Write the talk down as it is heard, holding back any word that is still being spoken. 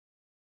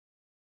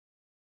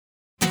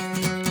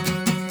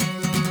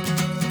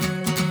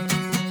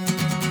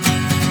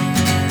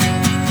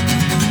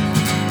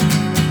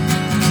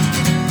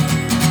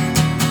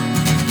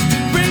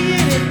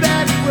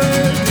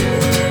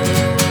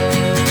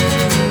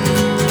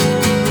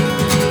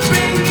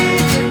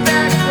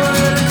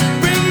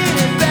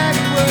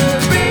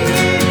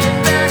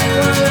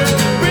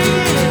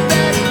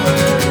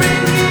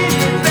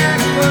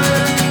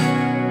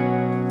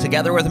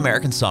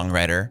American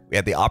songwriter, we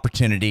had the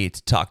opportunity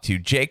to talk to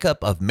Jacob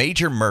of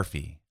Major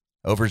Murphy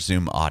over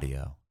Zoom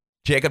audio.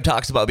 Jacob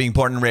talks about being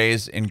born and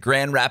raised in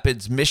Grand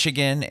Rapids,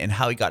 Michigan, and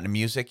how he got into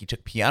music. He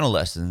took piano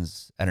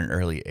lessons at an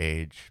early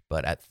age,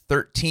 but at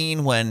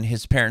 13, when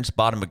his parents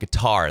bought him a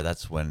guitar,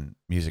 that's when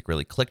music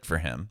really clicked for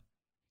him.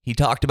 He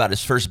talked about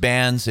his first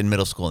bands in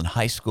middle school and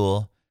high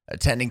school,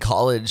 attending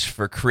college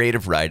for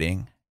creative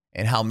writing,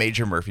 and how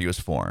Major Murphy was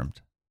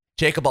formed.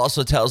 Jacob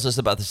also tells us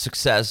about the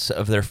success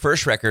of their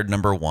first record,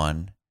 Number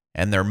One,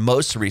 and their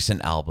most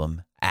recent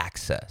album,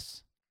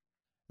 Access.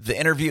 The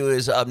interview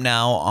is up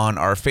now on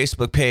our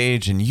Facebook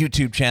page and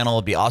YouTube channel.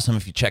 It'd be awesome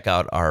if you check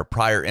out our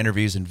prior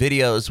interviews and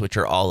videos, which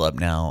are all up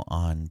now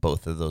on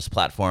both of those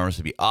platforms.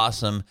 It'd be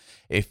awesome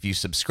if you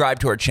subscribe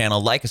to our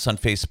channel, like us on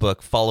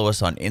Facebook, follow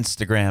us on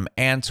Instagram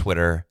and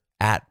Twitter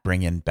at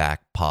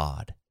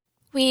BringingBackPod.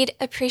 We'd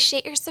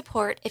appreciate your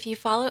support if you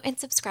follow and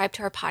subscribe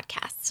to our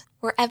podcast,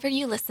 wherever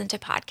you listen to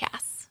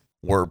podcasts.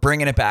 We're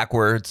bringing it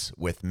backwards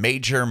with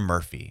Major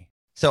Murphy.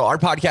 So our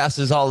podcast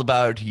is all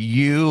about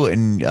you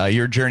and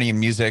your journey in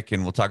music,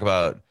 and we'll talk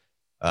about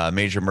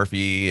Major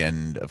Murphy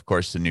and, of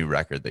course, the new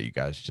record that you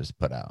guys just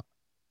put out.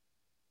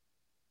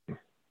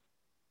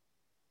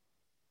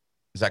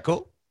 Is that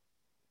cool?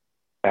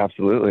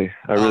 Absolutely.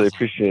 I really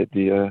appreciate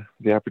the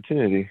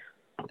opportunity.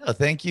 Oh,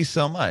 thank you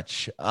so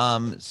much.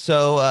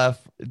 So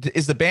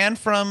is the band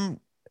from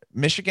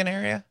Michigan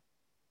area?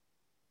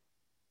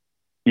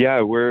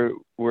 Yeah, we're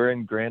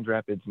in Grand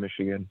Rapids,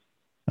 Michigan.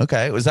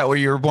 Okay. Was that where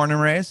you were born and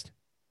raised?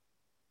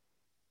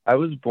 I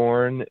was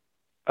born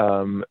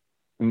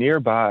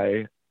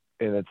nearby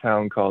in a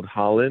town called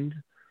Holland,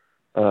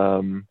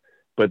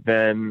 but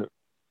then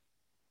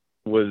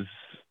was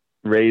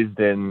raised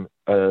in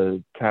a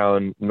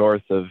town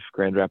north of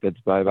Grand Rapids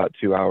by about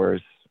 2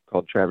 hours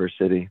called Traverse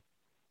City.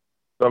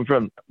 So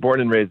I'm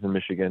born and raised in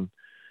Michigan,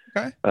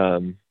 okay,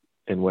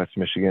 in West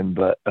Michigan.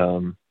 But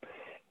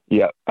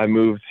yeah, I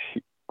moved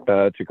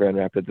to Grand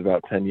Rapids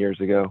about 10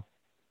 years ago.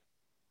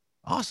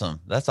 Awesome.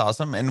 That's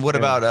awesome. And what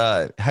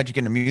about, how'd you get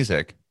into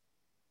music?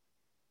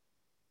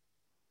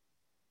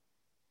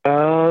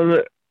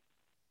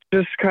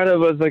 Just kind of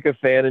was like a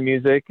fan of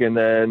music. And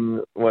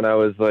then when I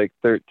was like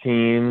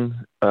 13,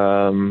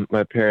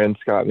 my parents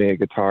got me a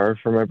guitar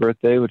for my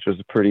birthday, which was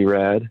pretty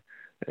rad.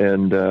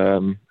 And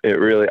it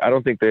really, I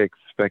don't think they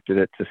expected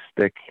it to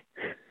stick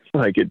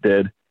like it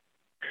did.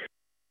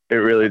 It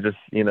really just,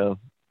 it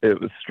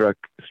was struck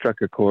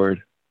a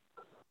chord.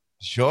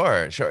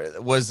 Sure.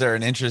 Was there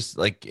an interest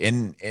like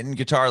in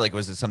guitar? Like,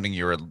 was it something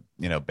you were,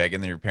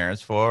 begging your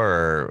parents for,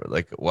 or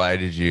like, why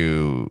did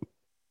you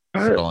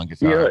settle on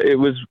guitar? Yeah, it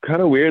was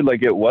kind of weird.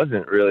 Like, it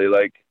wasn't really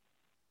like,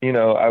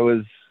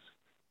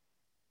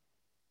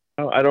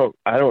 I don't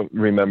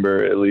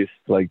remember at least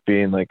like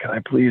being like, can I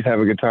please have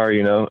a guitar?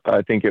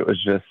 I think it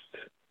was just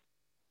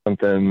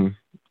something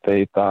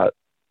they thought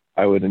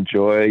I would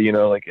enjoy,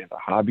 like as a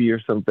hobby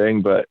or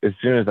something. But as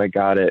soon as I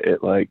got it,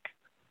 it like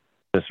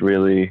just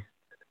really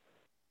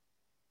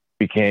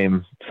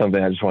became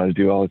something I just wanted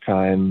to do all the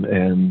time.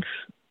 And,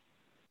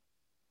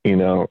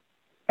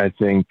 I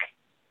think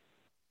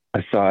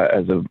I saw it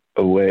as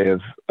a way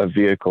of a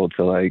vehicle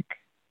to like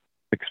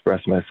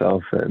express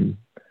myself, and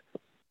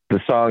the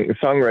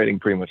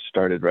songwriting pretty much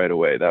started right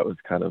away. That was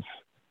kind of,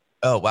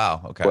 oh,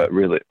 wow. Okay.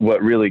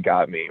 what really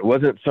got me. It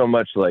wasn't so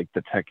much like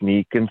the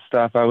technique and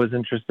stuff I was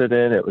interested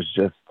in. It was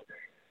just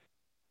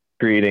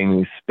creating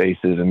these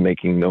spaces and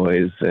making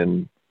noise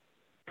and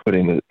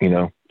putting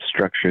the,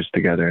 structures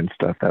together and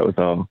stuff. That was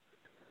all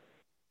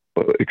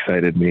what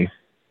excited me.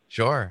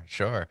 Sure.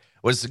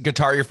 Was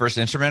guitar your first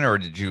instrument, or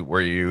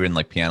were you in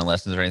like piano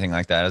lessons or anything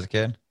like that as a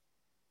kid?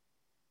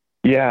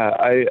 Yeah,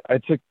 I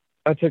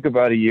took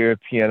about a year of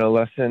piano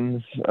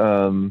lessons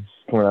when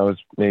I was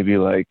maybe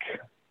like,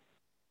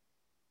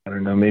 I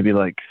don't know, maybe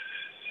like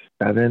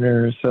 7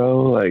 or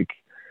so, like,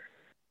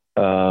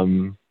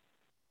 and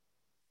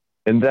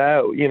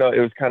that,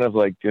 it was kind of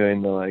like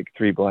doing the like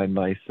Three Blind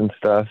Mice and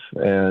stuff.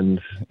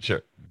 And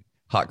sure.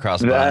 Hot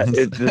cross buns.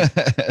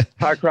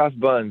 Hot cross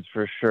buns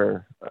for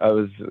sure. I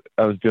was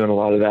doing a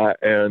lot of that,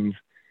 and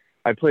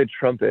I played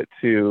trumpet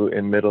too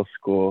in middle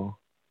school,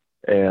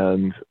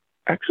 and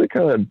actually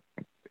kind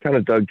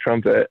of dug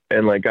trumpet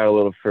and like got a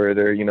little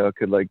further,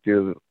 could like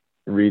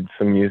read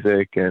some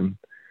music, and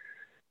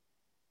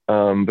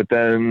but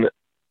then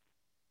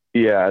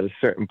at a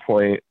certain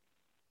point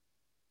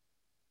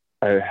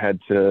I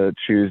had to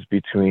choose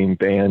between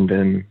band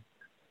and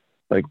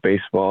like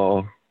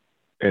baseball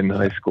in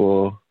high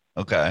school.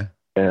 Okay.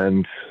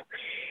 And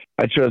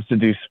I chose to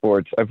do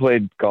sports. I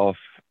played golf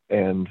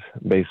and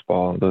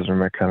baseball. Those are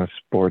my kind of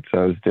sports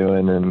I was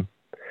doing.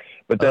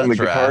 But then the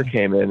guitar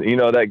came in,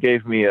 that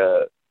gave me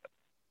I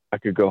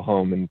could go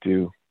home and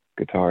do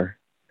guitar.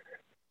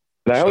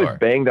 But I always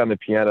banged on the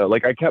piano.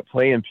 Like, I kept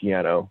playing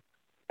piano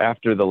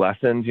after the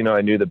lessons.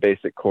 I knew the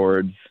basic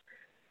chords,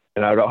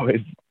 and I would always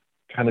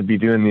kind of be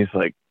doing these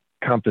like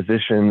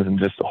compositions and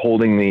just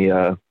holding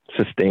the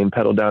sustain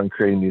pedal down,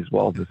 creating these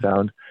walls of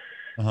sound.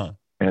 Uh-huh.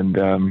 And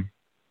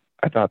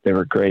I thought they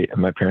were great, and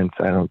my parents,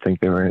 I don't think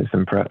they were as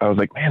impressed. I was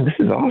like, man, this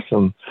is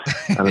awesome.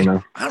 I don't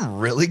know. I'm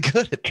really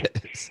good at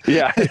this.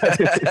 Yeah.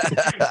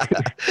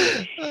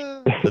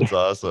 That's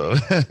awesome.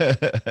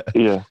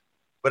 Yeah.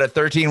 But at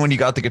 13, when you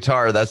got the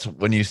guitar, that's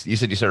when you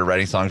said you started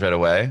writing songs right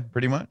away,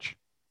 pretty much?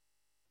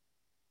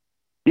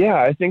 Yeah,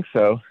 I think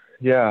so.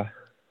 Yeah.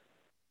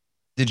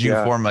 Did you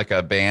Yeah. form like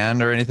a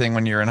band or anything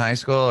when you were in high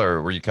school,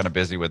 or were you kind of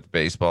busy with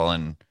baseball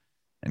and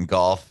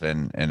golf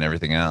and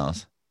everything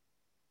else?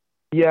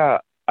 Yeah.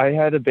 I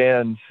had a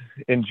band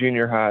in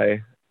junior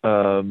high,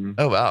 Oh,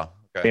 wow.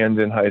 Okay. and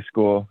in high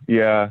school.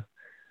 Yeah.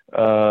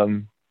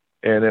 And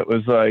it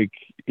was like,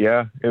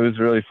 yeah, it was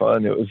really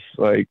fun. It was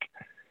like,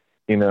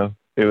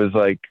 it was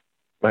like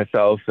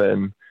myself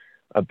and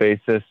a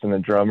bassist and a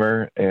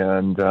drummer.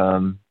 And,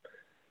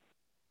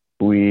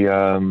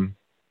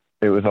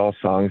 it was all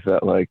songs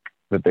that like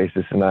the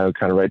bassist and I would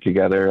kind of write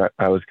together.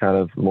 I was kind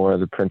of more of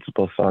the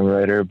principal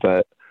songwriter,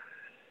 but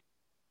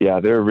yeah,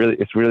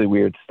 it's really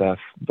weird stuff,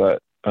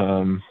 but,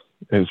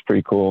 it was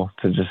pretty cool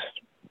to just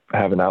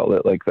have an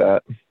outlet like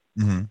that.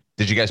 Mm-hmm.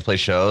 Did you guys play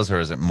shows, or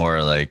is it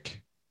more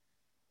like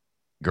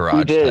We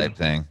garage did. type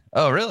thing?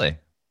 Oh, really?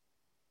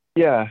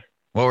 Yeah.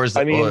 I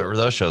What mean, were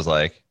those shows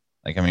like?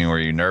 Like, I mean, were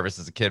you nervous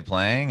as a kid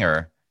playing,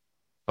 or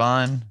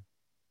fun?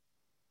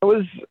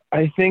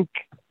 I think,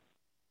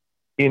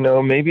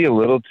 maybe a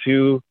little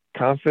too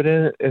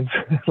confident. And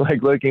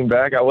like looking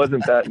back, I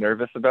wasn't that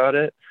nervous about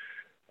it.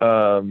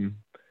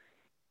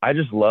 I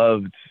just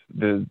loved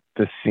the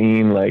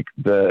scene, like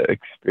the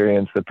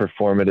experience, the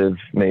performative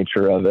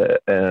nature of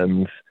it.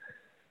 And,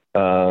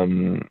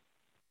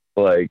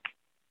 like,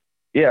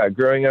 yeah,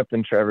 growing up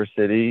in Traverse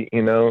City,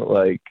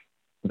 like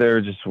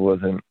there just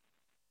wasn't,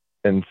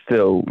 and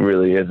still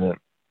really isn't,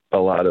 a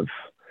lot of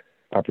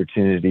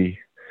opportunity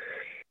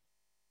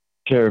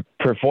to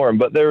perform,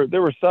 but there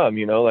were some,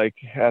 like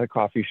at a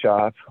coffee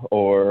shop,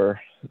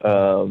 or,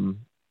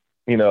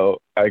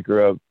 I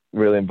grew up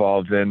really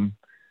involved in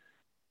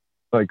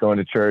like going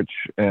to church.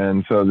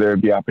 And so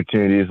there'd be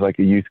opportunities like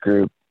a youth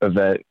group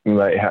event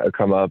might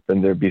come up,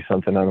 and there'd be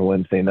something on a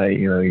Wednesday night,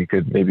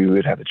 maybe we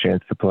would have a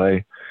chance to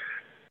play.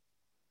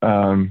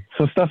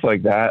 So stuff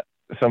like that.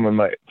 Someone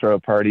might throw a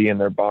party in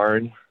their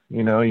barn,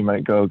 you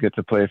might go get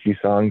to play a few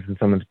songs in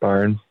someone's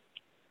barn.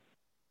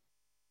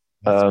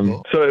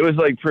 Cool. So it was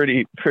like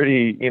pretty,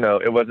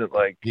 it wasn't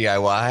like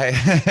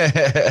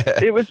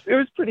DIY. it was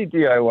pretty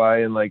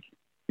DIY, and like,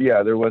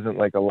 yeah, there wasn't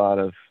like a lot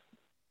of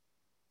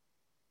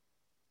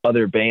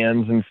other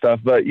bands and stuff,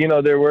 but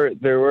there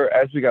were,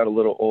 as we got a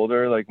little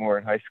older, like more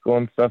in high school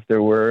and stuff,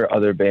 there were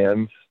other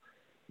bands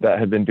that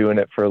had been doing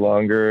it for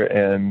longer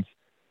and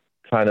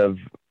kind of,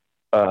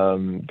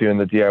 doing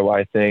the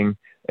DIY thing,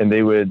 and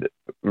they would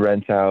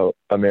rent out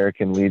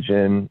American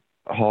Legion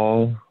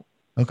Hall,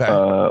 Okay.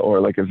 or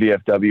like a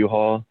VFW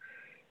hall.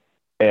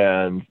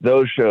 And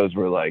those shows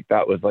were like,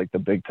 that was like the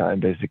big time,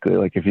 basically.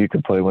 Like if you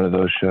could play one of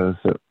those shows,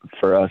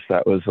 for us,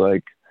 that was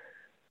like,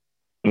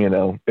 it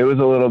was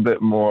a little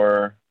bit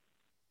more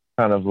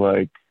kind of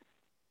like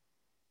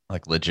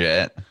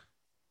Legit.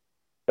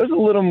 it was a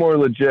little more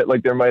legit.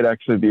 Like there might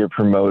actually be a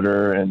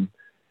promoter, and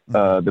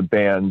the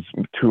bands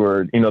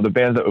toured, the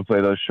bands that would play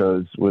those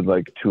shows would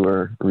like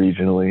tour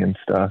regionally and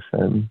stuff.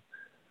 And,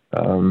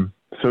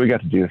 so we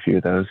got to do a few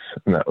of those,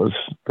 and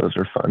those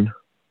were fun.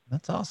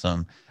 That's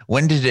awesome.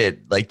 When did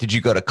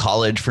you go to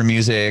college for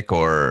music,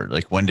 or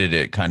like when did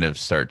it kind of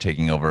start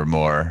taking over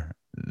more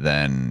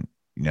than,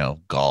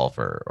 golf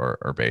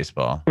or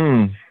baseball?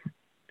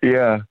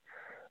 Yeah.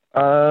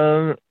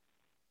 I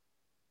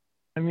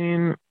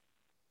mean,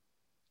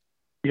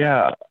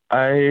 yeah,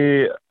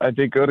 I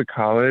did go to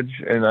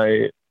college, and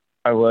I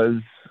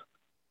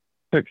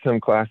took some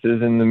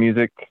classes in the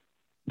music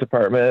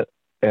department,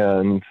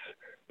 and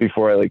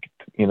before I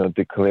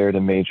declared a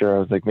major, I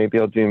was like, maybe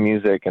I'll do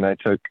music. And I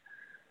took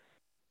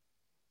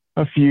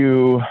a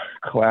few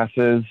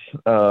classes,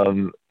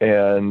 and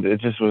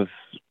it just was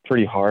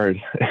pretty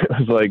hard. It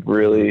was like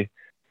really,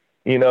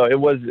 it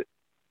was,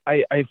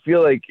 I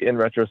feel like in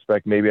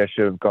retrospect, maybe I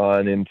should have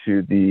gone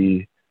into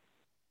the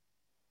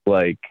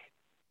like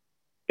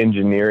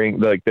engineering.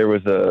 Like there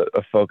was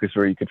a focus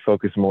where you could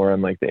focus more on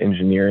like the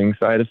engineering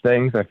side of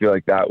things. I feel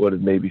like that would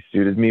have maybe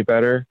suited me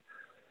better.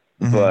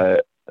 Mm-hmm.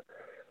 But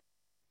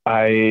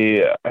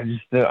I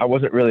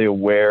wasn't really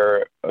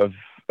aware of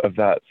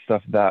that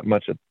stuff that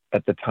much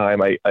at the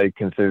time. I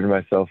considered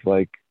myself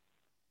like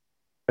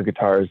a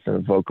guitarist and a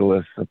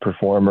vocalist, a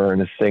performer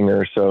and a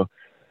singer. So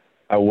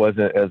I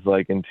wasn't as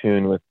like in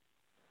tune with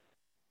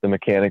the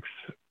mechanics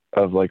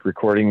of like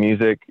recording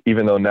music,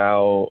 even though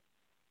now,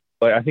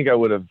 like, I think I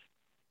would have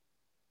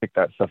picked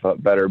that stuff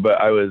up better, but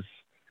I was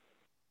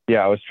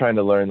trying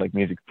to learn like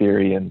music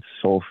theory and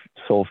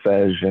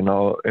solfege and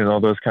all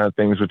those kind of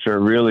things, which are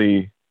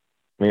really,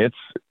 I mean,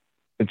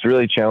 it's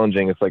really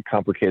challenging. It's like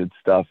complicated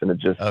stuff, and it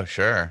just, Oh,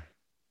 sure.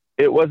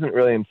 it wasn't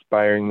really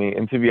inspiring me.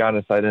 And to be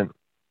honest, I didn't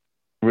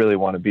really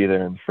want to be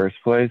there in the first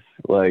place.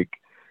 Like,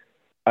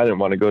 I didn't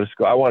want to go to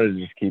school. I wanted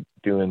to just keep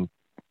doing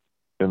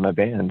my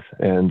band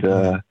and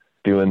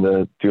doing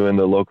the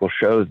local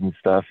shows and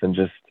stuff, and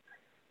just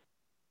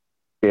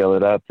scale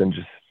it up and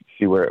just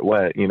see where it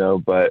went,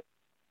 but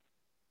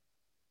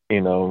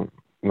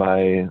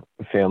my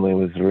family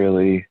was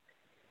really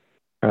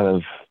kind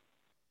of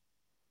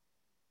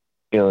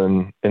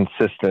feeling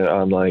insistent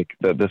on like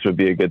that this would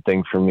be a good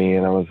thing for me.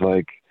 And I was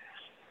like,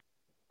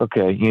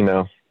 okay,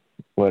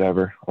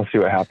 whatever, I'll see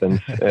what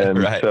happens.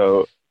 And Right.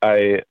 so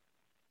it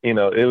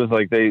was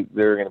like they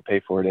were going to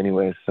pay for it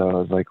anyway. So I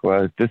was like,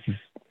 well, if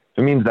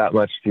it means that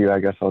much to you, I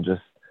guess I'll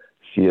just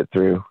see it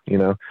through,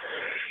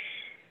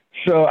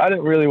 So I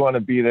didn't really want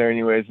to be there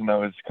anyways. And I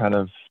was kind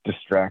of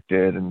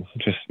distracted and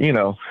just,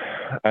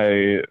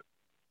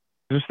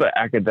 just the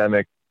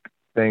academic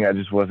thing, I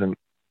just wasn't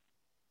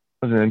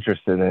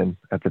interested in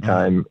at the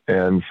time.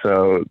 And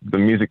so the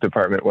music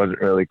department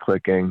wasn't really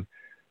clicking.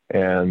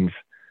 And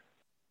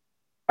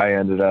I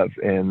ended up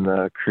in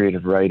the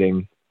creative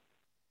writing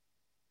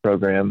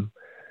program.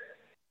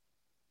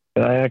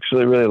 And I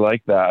actually really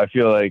liked that. I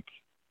feel like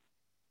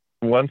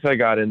once I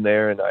got in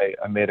there and I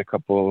made a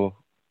couple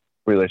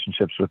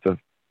relationships with a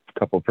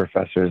couple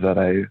professors that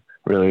I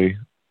really,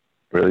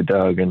 really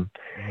dug. And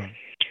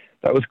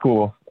that was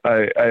cool.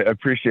 I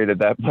appreciated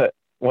that. But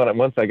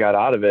once I got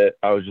out of it,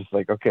 I was just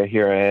like, okay,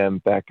 here I am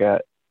back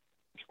at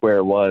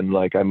square one.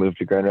 Like I moved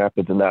to Grand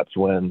Rapids, and that's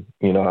when,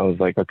 I was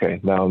like, okay,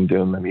 now I'm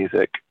doing my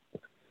music.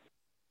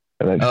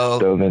 And I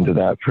just dove into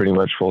that pretty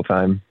much full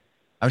time.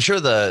 I'm sure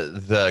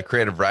the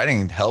creative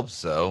writing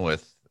helps though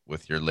with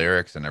your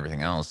lyrics and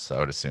everything else, I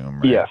would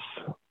assume. Right? Yes.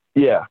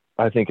 Yeah.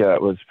 I think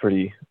that was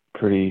pretty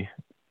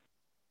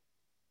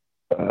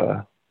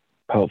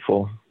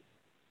helpful.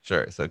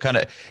 Sure. So kind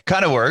of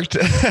worked.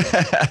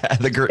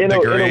 In a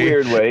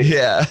weird way.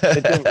 Yeah.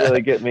 It didn't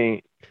really get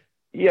me.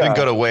 Yeah. Didn't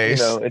go to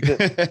waste. It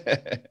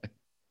didn't,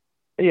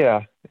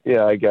 yeah.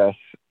 Yeah. I guess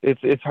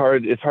it's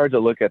hard. It's hard to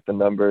look at the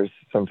numbers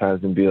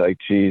sometimes and be like,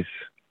 geez,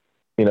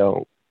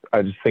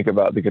 I just think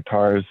about the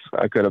guitars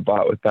I could have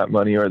bought with that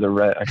money or the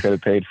rent I could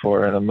have paid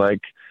for. And I'm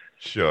like,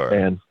 sure.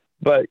 Man,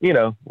 but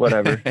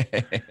whatever.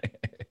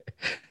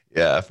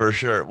 Yeah, for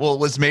sure. Well,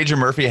 was Major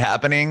Murphy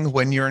happening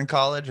when you were in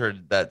college, or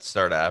did that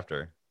start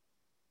after?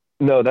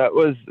 No, that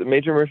was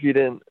Major Murphy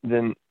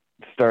didn't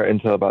start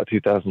until about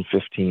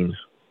 2015.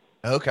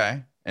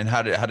 Okay. And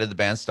how did the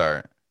band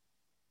start?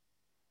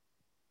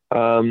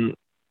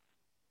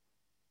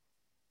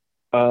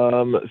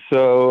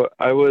 So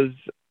I was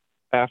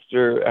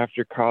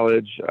after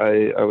college,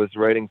 I was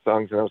writing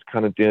songs and I was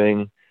kind of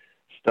doing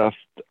stuff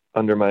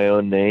under my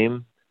own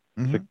name,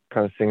 so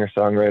kind of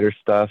singer-songwriter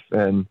stuff.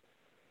 And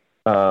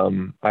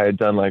I had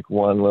done like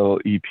one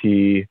little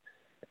EP,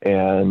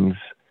 and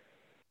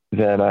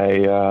then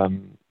I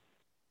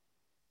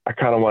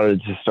kind of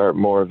wanted to start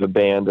more of a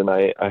band. And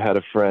I had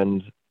a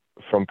friend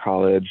from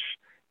college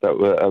that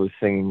I was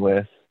singing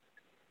with,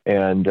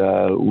 and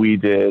we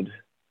did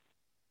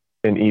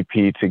an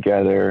EP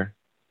together.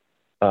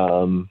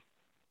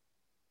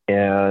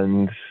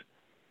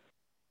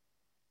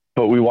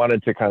 But we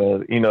wanted to kind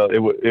of,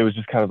 it was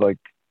just kind of like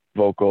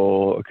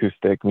vocal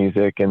acoustic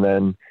music. And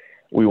then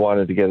we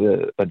wanted to get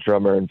a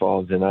drummer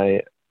involved. And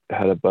I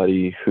had a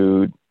buddy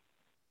who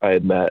I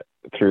had met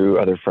through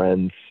other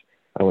friends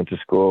I went to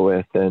school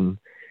with. And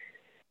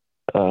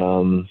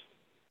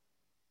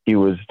he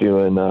was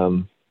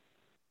doing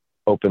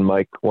open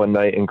mic one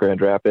night in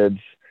Grand Rapids.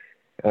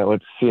 And I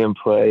went to see him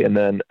play. And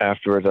then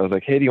afterwards I was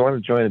like, hey, do you want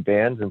to join a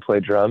band and play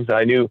drums? And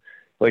I knew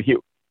like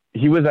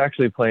he was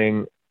actually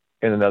playing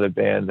in another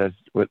band as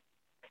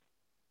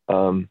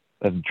a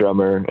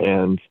drummer.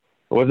 And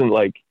it wasn't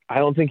like, I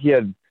don't think he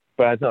had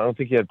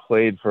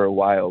played for a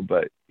while,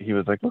 but he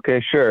was like,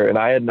 okay, sure. And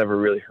I had never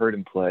really heard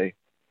him play,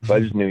 but I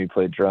just knew he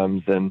played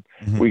drums, and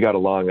we got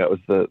along. That was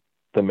the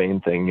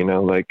main thing,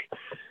 like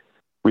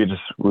we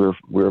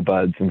were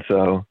buds. And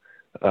so,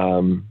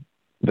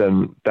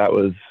 then that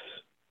was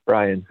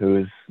Brian, who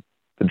is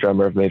the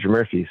drummer of Major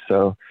Murphy.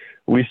 So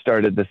we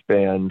started this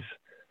band,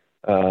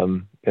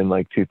 in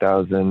like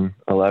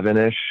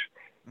 2011-ish,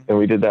 and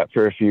we did that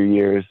for a few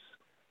years.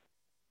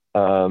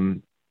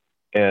 And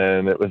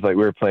it was like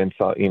we were playing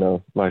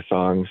my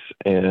songs,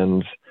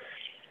 and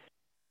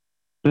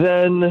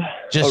then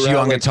just you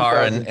on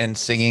guitar and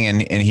singing,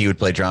 and he would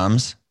play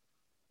drums.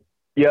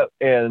 Yep.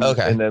 And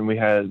and then we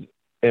had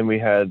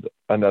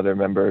another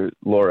member,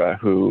 Laura,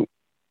 who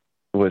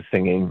was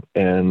singing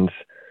and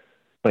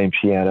playing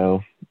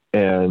piano.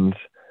 And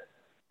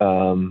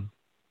so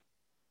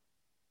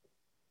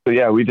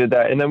yeah, we did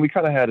that. And then we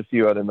kind of had a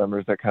few other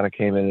members that kind of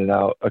came in and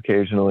out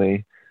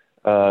occasionally.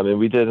 And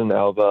we did an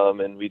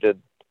album, and we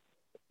did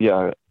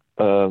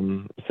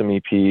some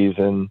EPs,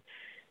 and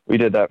we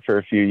did that for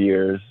a few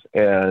years.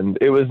 And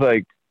it was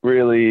like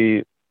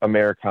really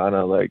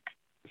Americana like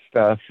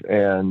stuff.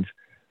 And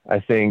I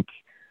think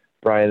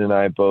Brian and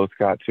I both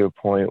got to a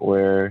point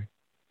where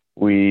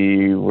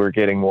we were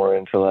getting more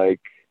into like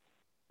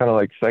kind of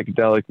like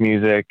psychedelic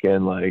music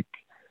and like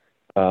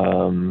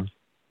kind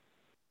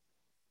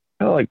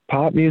of like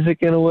pop music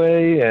in a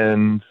way,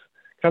 and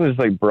kind of just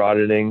like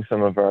broadening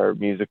some of our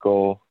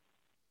musical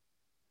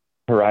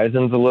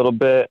horizons a little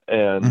bit.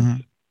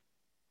 And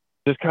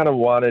just kind of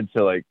wanted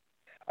to like,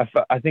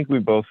 I think we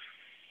both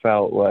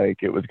felt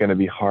like it was going to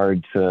be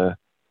hard to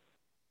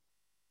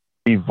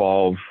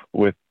evolve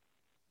with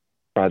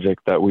the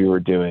project that we were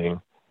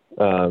doing,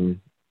 and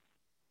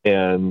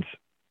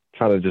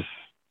kind of just,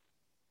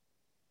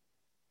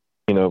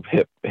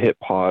 hit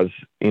pause.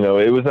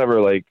 It was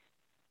never like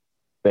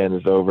band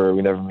is over.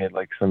 We never made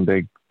like some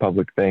big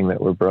public thing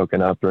that we're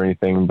broken up or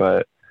anything,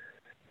 but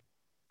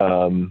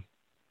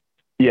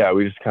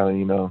we just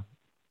kind of,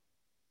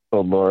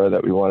 told Laura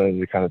that we wanted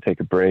to kind of take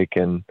a break.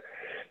 And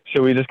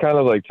so we just kind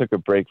of like took a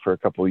break for a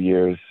couple of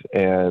years,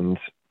 and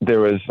there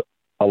was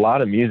a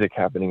lot of music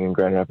happening in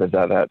Grand Rapids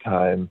at that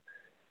time.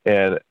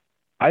 And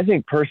I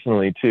think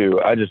personally too,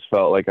 I just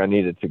felt like I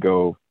needed to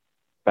go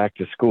back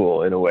to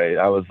school in a way.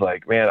 I was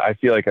like, man, I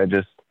feel like I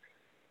just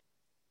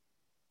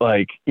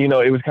like,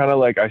 it was kind of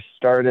like I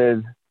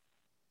started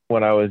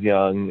when I was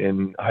young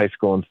in high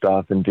school and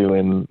stuff and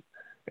doing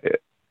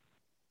it.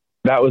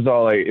 That was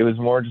all it was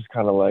more just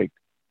kind of like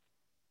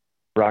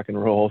rock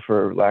and roll,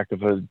 for lack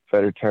of a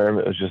better term.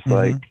 It was just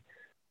like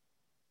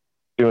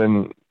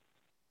doing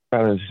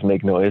kind of just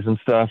make noise and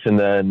stuff. And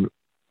then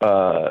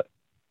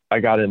I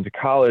got into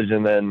college,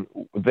 and then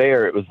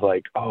there it was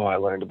like, oh, I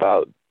learned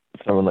about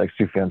someone like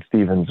Sufjan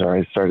Stevens, or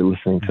I started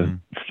listening to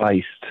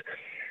Feist,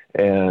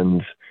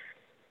 and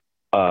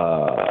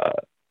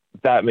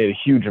that made a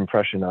huge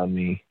impression on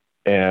me.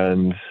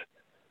 And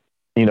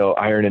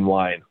Iron and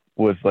Wine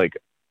was like,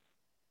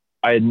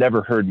 I had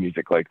never heard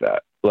music like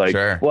that. Like,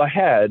 sure. Well, I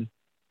had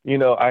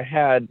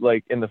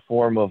like in the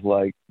form of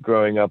like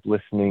growing up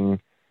listening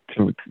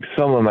to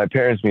some of my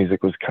parents'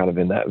 music was kind of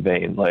in that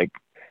vein. Like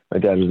my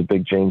dad was a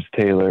big James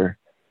Taylor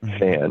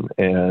fan,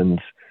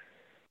 and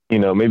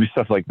maybe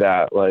stuff like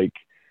that, like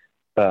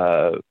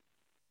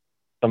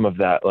some of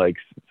that like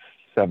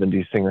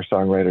 70s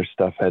singer-songwriter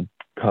stuff had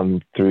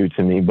come through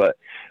to me, but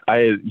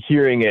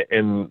hearing it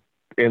in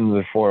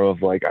the form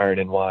of like Iron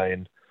and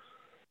Wine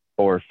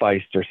or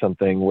Feist or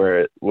something,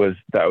 where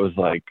that was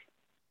like,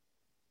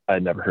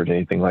 I'd never heard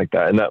anything like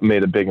that. And that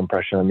made a big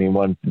impression on me, and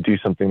wanted to do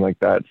something like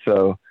that.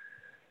 So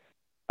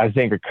I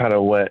think it kind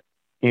of went,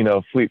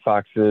 Fleet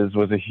Foxes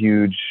was a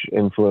huge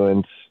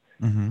influence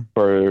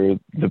for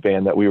the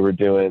band that we were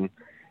doing.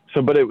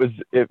 So, but it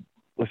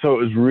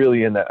was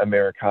really in that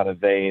Americana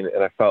vein.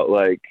 And I felt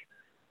like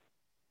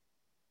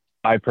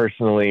I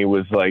personally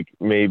was like,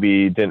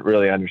 maybe didn't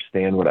really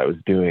understand what I was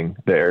doing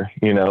there,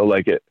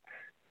 like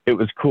it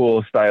was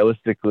cool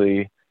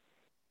stylistically,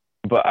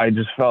 but I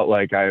just felt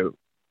like I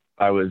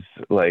was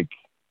like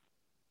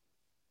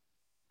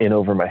in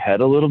over my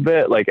head a little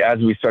bit. Like as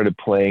we started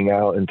playing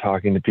out and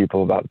talking to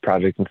people about the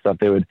project and stuff,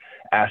 they would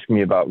ask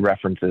me about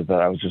references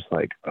that I was just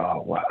like,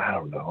 oh, well, I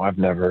don't know. I've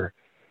never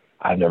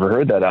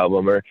heard that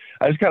album. Or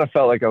I just kind of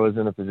felt like I was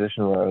in a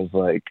position where I was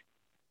like,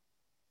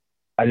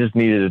 I just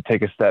needed to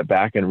take a step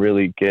back and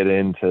really get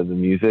into the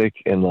music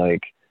and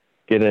like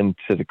get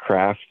into the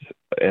craft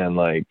and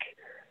like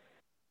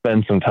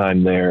spend some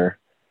time there.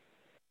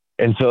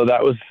 And so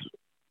that was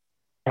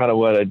kind of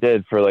what I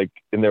did for like,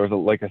 and there was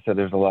like I said,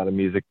 there's a lot of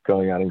music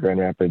going on in Grand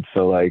Rapids.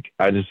 So like,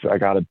 I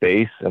got a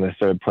bass and I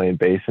started playing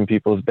bass in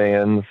people's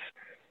bands,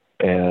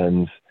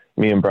 and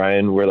me and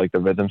Brian were like the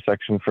rhythm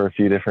section for a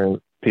few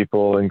different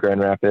people in Grand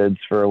Rapids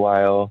for a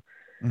while.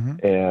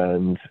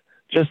 And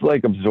just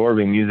like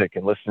absorbing music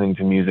and listening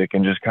to music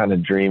and just kind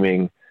of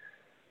dreaming,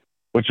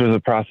 which was a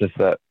process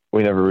that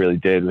we never really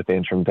did with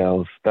Antrim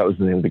Bells. That was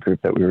the name of the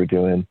group that we were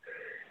doing.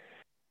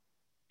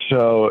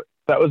 So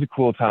that was a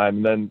cool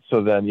time. And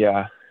then,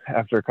 yeah,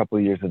 after a couple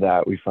of years of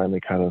that, we finally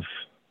kind of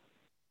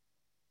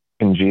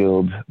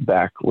congealed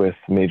back with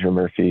Major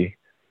Murphy,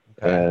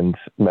 and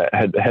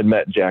had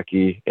met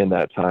Jackie in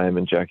that time,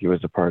 and Jackie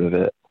was a part of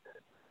it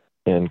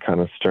and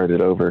kind of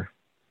started over.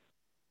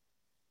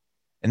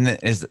 And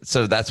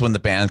so that's when the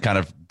band kind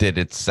of did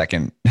its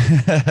second,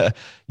 like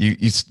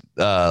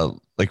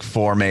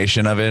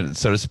formation of it,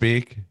 so to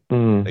speak.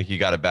 Like you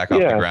got it back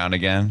off the ground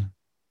again.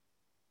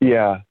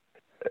 Yeah.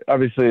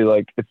 Obviously,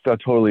 like it's a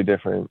totally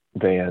different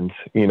band,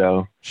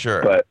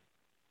 Sure. But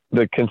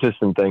the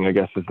consistent thing, I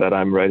guess, is that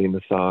I'm writing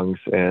the songs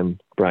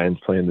and Brian's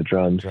playing the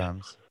drums.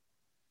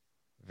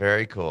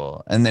 Very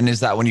cool. And then is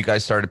that when you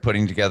guys started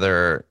putting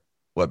together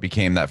what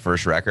became that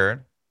first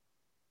record?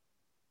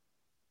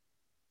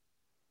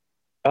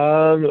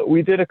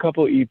 We did a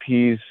couple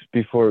EPs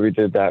before we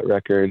did that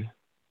record.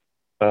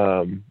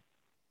 And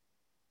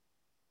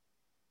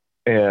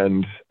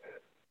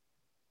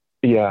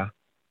yeah.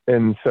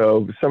 And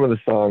so some of the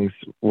songs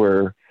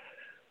were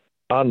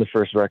on the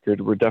first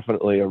record were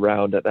definitely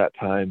around at that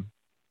time.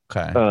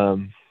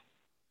 Okay.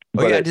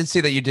 I did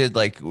see that you did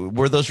like,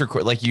 were those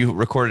like you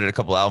recorded a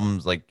couple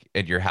albums like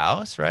at your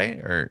house, right?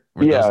 Or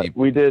we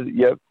did.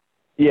 Yep.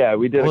 Yeah,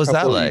 we did what a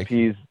couple was that like?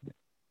 EPs,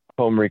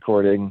 home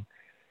recording.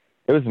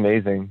 It was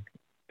amazing.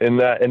 And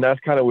that's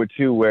kind of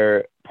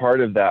where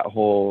part of that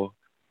whole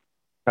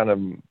kind of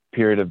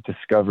period of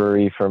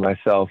discovery for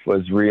myself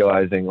was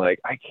realizing like,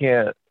 I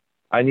can't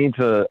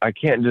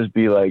just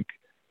be like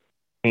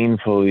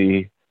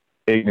painfully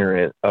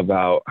ignorant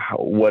about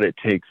what it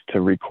takes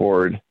to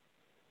record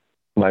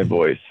my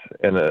voice.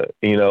 And,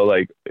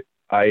 like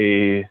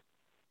I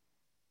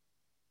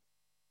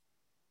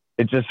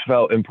it just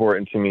felt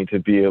important to me to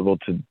be able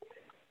to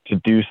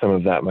do some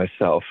of that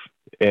myself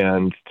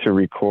and to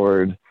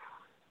record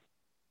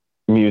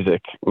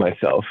music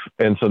myself.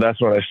 And so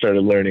that's when I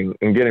started learning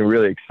and getting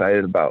really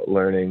excited about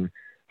learning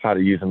how to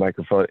use a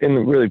microphone in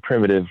a really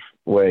primitive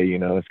way. You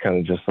know, it's kind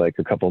of just like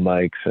a couple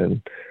mics,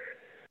 and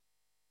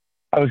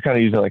I was kind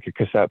of using like a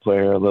cassette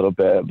player a little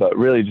bit, but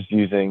really just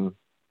using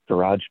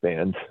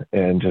GarageBand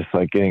and just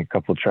like getting a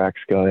couple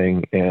tracks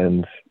going.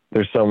 And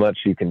there's so much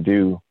you can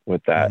do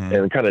with that. Mm-hmm.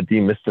 And kind of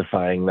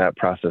demystifying that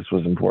process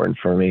was important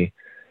for me.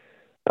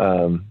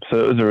 So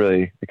it was a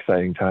really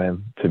exciting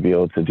time to be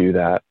able to do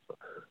that.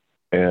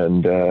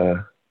 And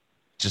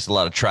just a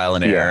lot of trial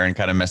and error and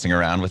kind of messing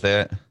around with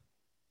it.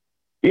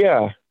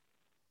 Yeah.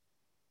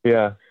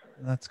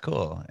 That's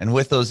cool. And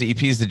with those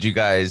EPs, did you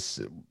guys,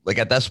 like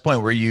at this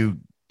point, were you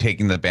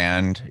taking the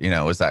band, you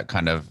know, was that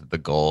kind of the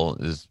goal,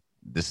 is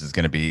this is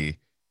going to be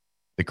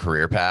the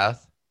career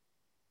path?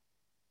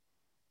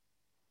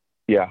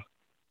 Yeah.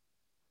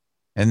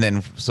 And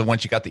then, so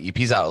once you got the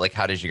EPs out, like,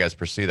 how did you guys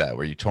pursue that?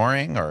 Were you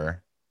touring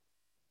or?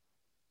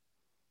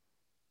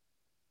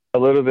 A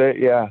little bit.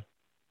 Yeah.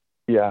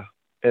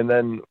 And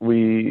then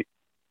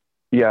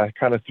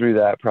kind of through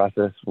that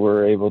process,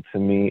 we're able to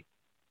meet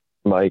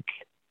Mike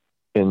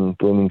in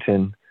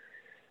Bloomington,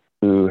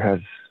 who has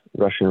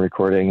Russian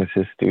Recording as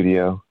his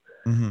studio.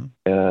 Mm-hmm.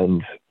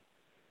 And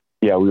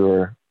yeah, we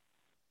were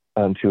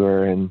on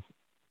tour, and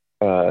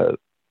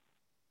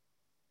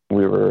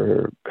we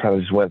were kind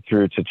of just went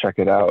through to check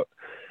it out.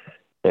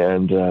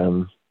 And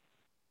we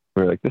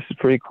were like, this is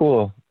pretty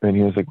cool. And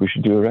he was like, we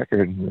should do a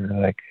record. And we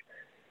were like,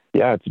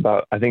 yeah,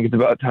 I think it's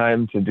about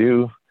time to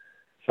do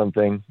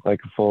something like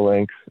a full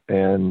length.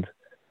 And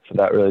so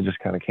that really just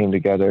kind of came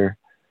together.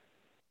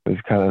 It was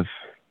kind of,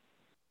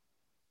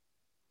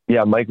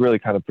 Mike really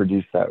kind of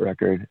produced that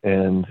record,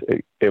 and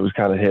it was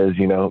kind of his,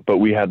 you know, but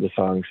we had the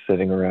songs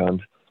sitting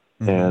around.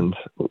 Mm-hmm.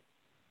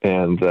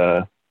 and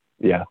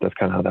that's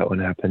kind of how that one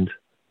happened.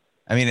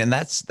 I mean, and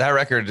that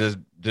record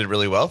did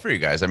really well for you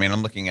guys. I mean,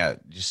 I'm looking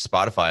at just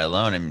Spotify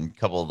alone, and a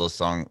couple of those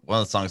songs, one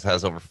of the songs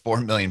has over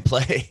 4 million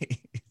plays.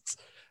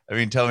 I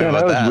mean, tell me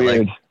about that.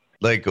 Weird.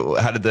 Like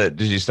how did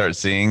you start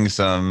seeing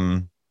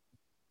some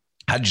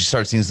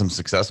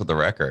success with the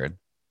record?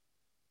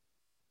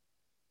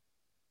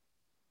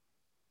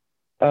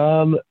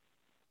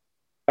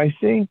 I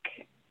think,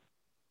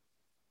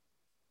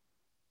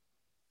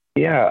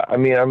 I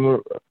mean,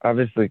 I'm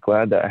obviously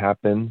glad that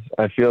happened.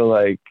 I feel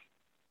like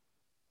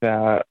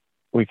that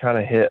we kind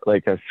of hit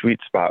like a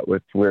sweet spot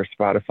with where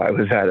Spotify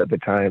was at the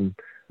time.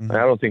 Mm-hmm. I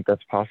don't think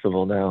that's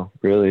possible now,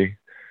 really,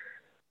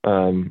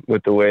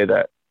 with the way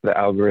that the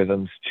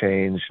algorithms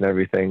change and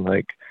everything.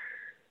 Like,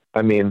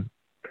 I mean,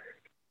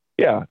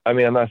 I'm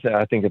not saying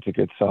I think it's a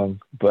good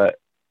song, but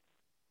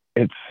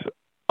it's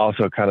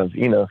also kind of,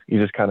 you know, you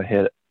just kind of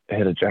hit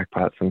a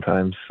jackpot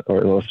sometimes, or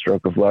a little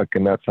stroke of luck,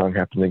 and that song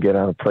happened to get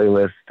on a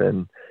playlist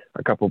and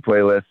a couple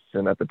playlists,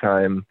 and at the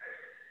time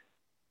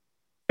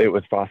it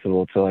was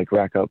possible to like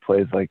rack up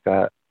plays like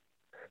that.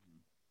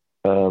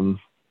 So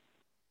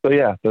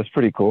yeah, that's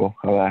pretty cool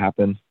how that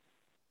happened.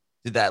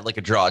 Did that like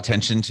draw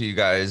attention to you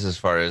guys as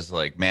far as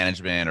like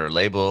management or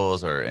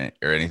labels or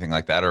anything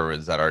like that, or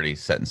was that already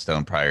set in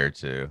stone prior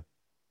to?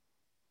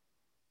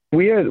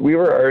 We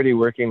were already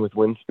working with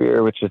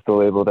Windspear, which is the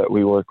label that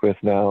we work with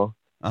now.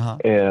 Uh-huh.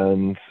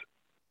 And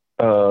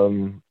I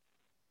don't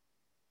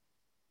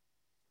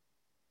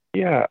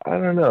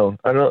know.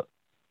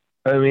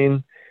 I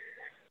mean,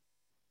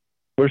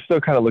 we're still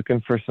kind of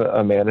looking for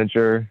a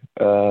manager.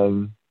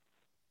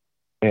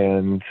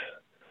 And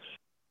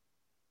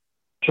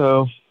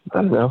so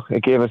I don't know.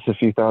 It gave us a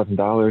few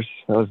 $1,000s.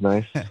 That was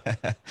nice.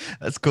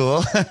 That's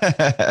cool.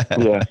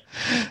 Yeah.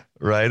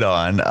 Right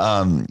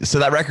on. So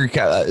that record,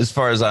 as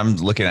far as I'm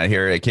looking at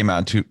here, it came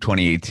out in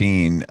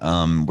 2018.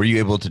 Were you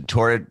able to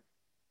tour it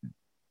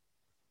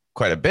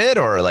quite a bit,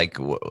 or like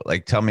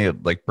tell me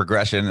like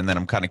progression? And then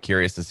I'm kind of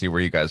curious to see where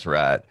you guys were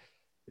at,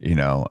 you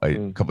know,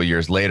 a couple of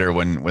years later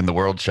when the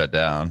world shut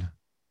down.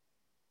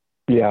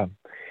 Yeah.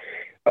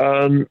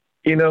 You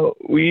know,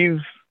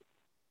 we've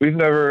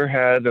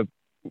never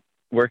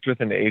worked with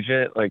an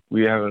agent. Like,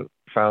 we haven't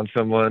found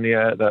someone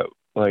yet that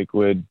like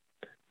would,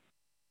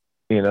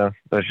 you know,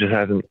 that just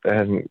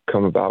hasn't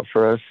come about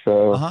for us.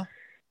 So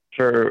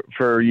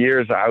for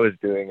years I was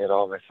doing it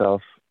all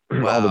myself,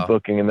 all the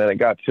booking. And then it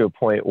got to a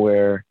point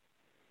where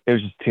it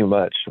was just too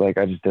much. Like,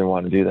 I just didn't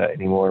want to do that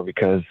anymore,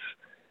 because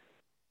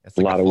it's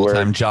like a lot of work.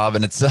 Full-time job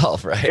in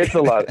itself, right? It's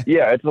a lot.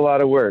 Yeah, it's a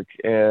lot of work.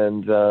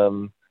 And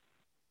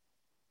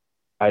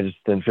I just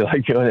didn't feel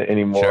like doing it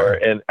anymore. Sure.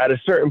 And at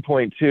a certain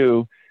point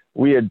too,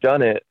 we had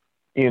done it,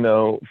 you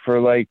know, for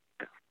like,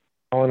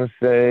 I want to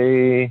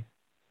say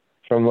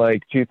from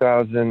like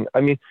 2000.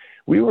 I mean,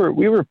 we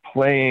were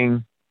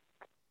playing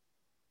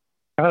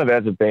kind of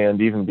as a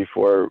band even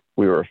before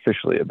we were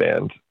officially a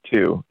band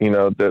too. You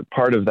know, the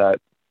part of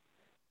that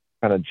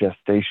kind of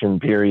gestation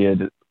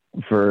period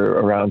for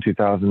around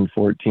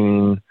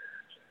 2014,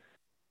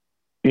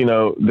 you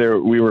know,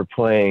 we were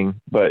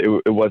playing, but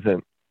it was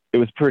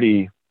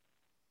pretty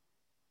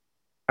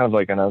kind of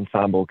like an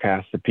ensemble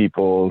cast of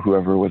people,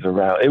 whoever was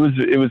around. It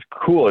was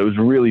cool. It was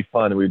really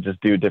fun. We'd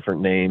just do a different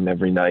name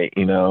every night,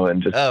 you know,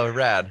 and just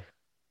rad.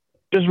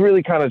 Just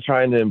really kind of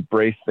trying to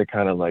embrace the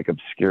kind of like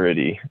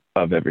obscurity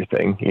of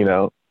everything, you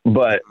know.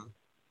 But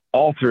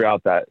all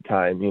throughout that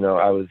time, you know,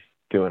 I was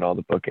doing all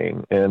the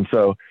booking, and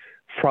so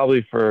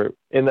probably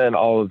and then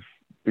all of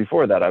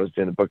before that, I was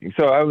doing the booking.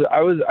 So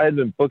I had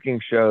been booking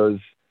shows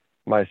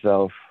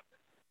myself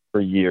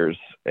for years,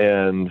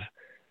 and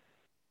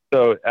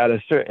so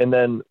and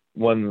then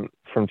from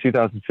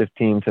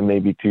 2015 to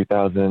maybe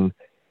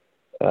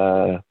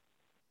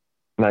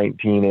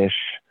 2019-ish,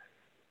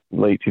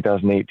 late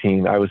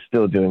 2018, I was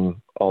still doing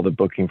all the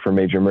booking for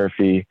Major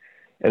Murphy.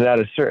 And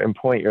at a certain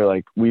point, you're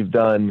like, we've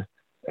done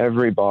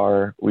every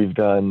bar, we've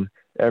done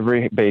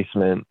every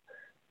basement,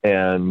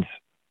 and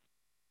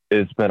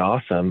it's been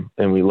awesome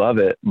and we love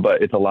it,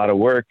 but it's a lot of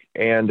work.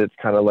 And it's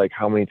kind of like,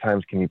 how many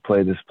times can you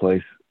play this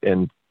place?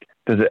 And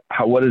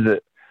how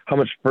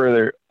much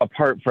further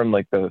apart from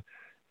like the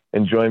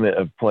enjoyment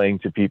of playing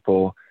to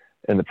people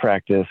and the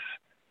practice,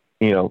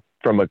 you know,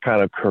 from a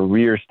kind of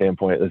career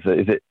standpoint, is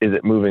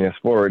it moving us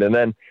forward? And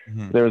then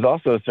there was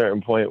also a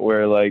certain point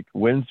where like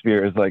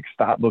Winspear is like,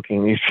 stop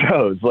booking these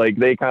shows. Like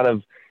they kind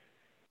of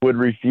would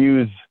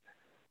refuse,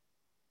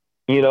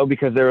 you know,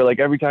 because they were like,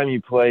 every time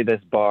you play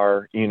this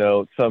bar, you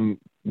know, some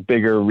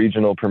bigger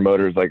regional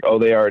promoters like, oh,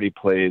 they already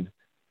played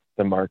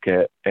the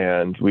market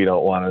and we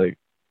don't want to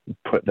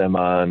put them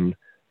on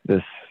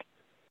this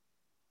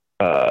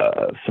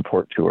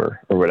support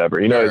tour or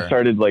whatever, you know. It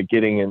started like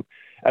getting in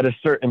at a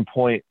certain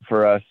into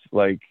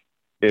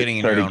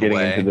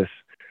this.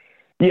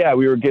 Yeah,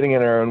 we were getting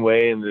in our own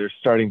way, and they're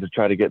starting to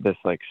try to get this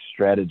like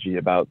strategy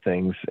about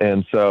things.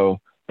 And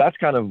so that's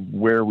kind of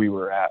where we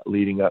were at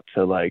leading up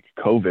to like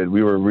COVID.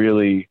 We were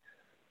really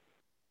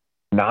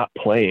not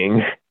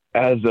playing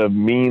as a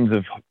means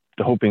of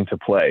hoping to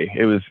play.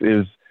 It was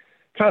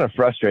kind of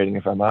frustrating,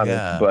 if I'm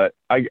honest, but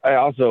I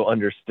also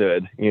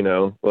understood, you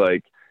know,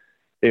 like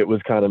it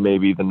was kind of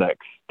maybe the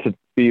next to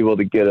be able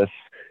to get us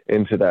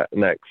into that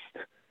next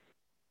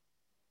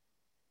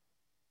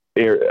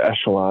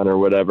echelon or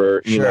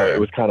whatever, you know. It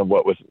was kind of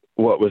what was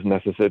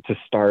necessary to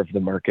starve the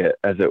market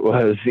as it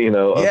was, you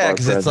know. Yeah,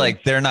 because it's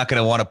like they're not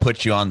going to want to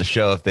put you on the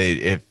show if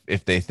they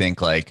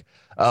think like,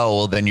 oh,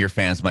 well, then your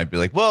fans might be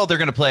like, well, they're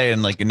going to play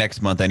in like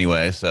next month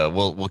anyway, so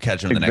we'll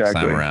catch them the next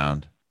time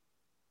around.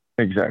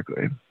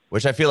 Exactly.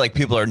 Which I feel like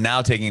people are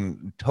now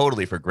taking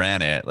totally for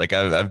granted. Like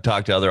I've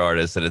talked to other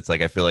artists that it's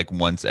like, I feel like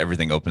once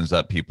everything opens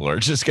up, people are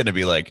just going to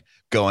be like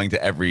going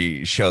to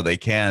every show they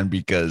can,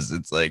 because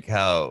it's like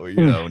how, you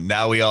know,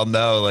 now we all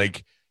know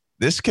like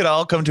this could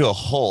all come to a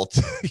halt.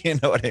 You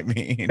know what I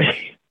mean?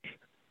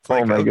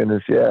 Oh my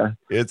goodness. Yeah.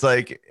 It's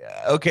like,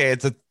 okay,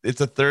 it's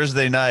a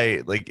Thursday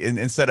night. Like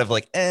instead of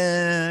like,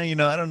 you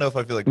know, I don't know if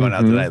I feel like going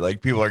out tonight.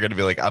 Like people are going to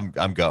be like,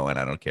 I'm going,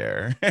 I don't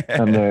care.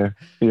 I'm there.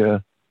 Yeah.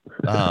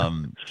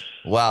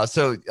 Wow.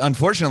 So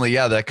unfortunately,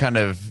 yeah, that kind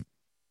of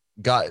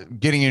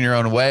getting in your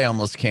own way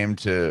almost came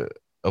to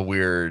a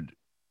weird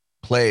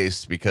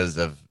place because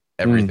of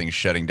everything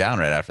shutting down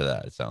right after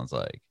that, it sounds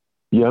like.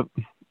 Yep.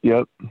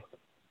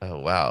 Oh,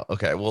 wow.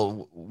 Okay.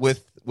 Well,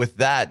 with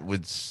that,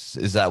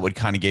 is that what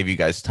kind of gave you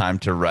guys time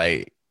to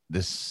write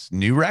this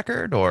new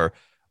record? Or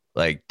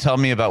like, tell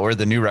me about where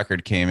the new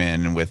record came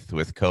in with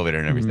COVID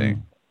and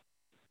everything.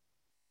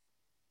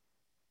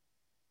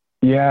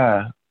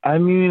 Yeah. I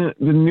mean,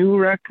 the new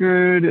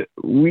record,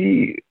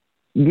 we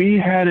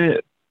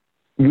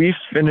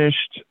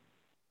finished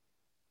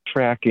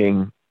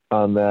tracking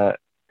on that.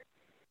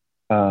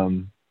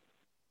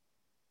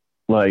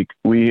 Like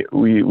we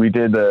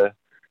did the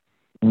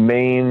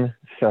main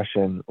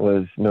session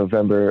was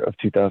November of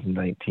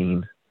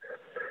 2019.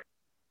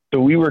 So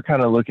we were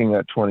kind of looking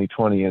at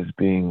 2020 as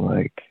being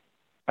like,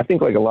 I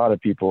think like a lot of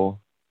people,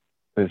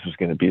 this was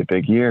going to be a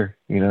big year,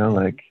 you know,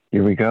 like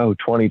here we go.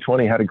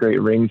 2020 had a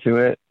great ring to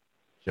it.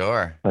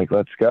 Sure. Like,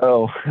 let's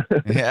go.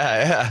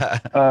 Yeah.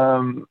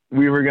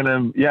 We were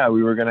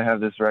gonna have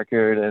this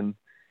record, and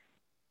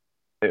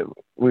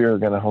we were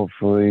gonna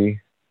hopefully,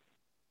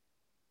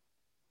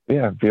 be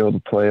able to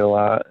play a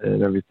lot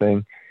and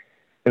everything.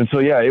 And so,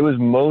 yeah, it was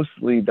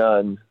mostly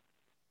done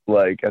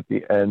like at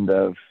the end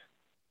of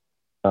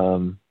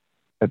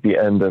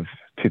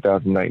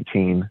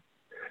 2019.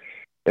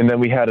 And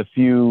then we had a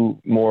few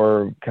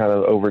more kind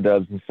of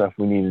overdubs and stuff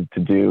we needed to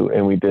do,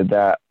 and we did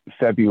that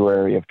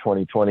February of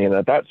 2020. And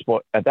at that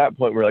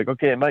point, we're like,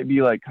 okay, it might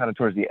be like kind of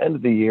towards the end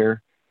of the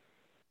year,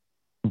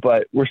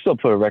 but we're still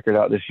put a record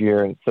out this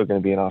year, and it's still going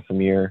to be an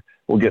awesome year.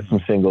 We'll get some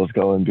singles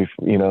going,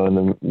 before, you know, and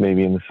then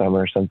maybe in the summer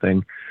or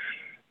something.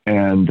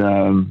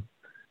 And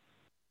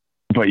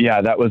but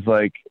yeah, that was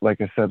like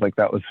I said, like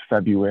that was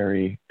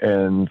February,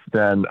 and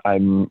then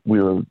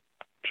we were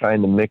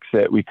trying to mix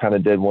it. We kind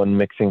of did one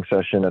mixing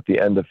session at the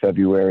end of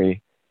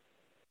February,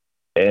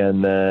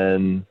 and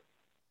then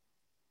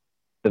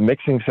the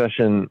mixing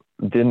session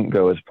didn't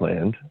go as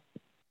planned.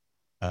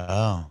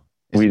 Oh,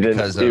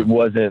 it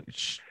wasn't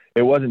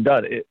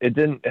done. It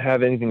didn't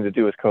have anything to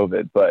do with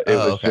COVID, but it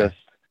was just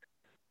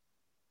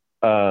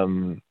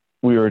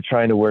we were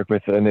trying to work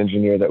with an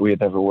engineer that we had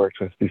never worked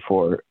with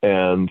before,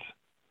 and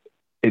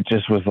it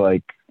just was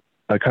like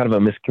a kind of a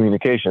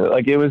miscommunication.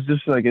 Like it was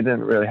just like it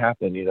didn't really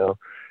happen,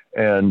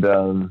 and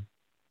so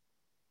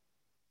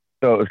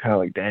it was kind of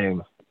like,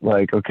 dang,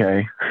 like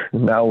okay,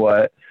 now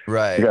what?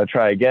 Right. We got to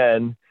try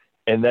again.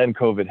 And then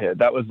COVID hit.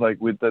 That was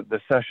like with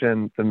the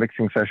session, the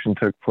mixing session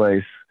took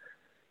place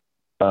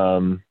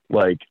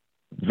like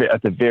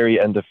at the very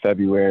end of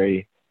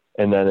February.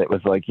 And then it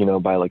was like,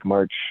 by like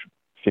March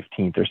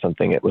 15th or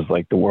something, it was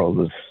like the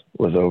world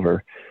was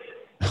over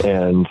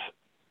and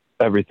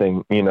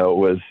everything,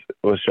 was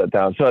shut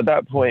down. So at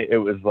that point, it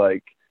was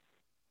like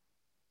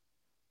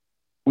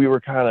we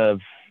were kind of,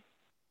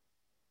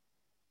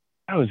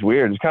 that was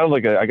weird. It's kind of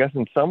like I guess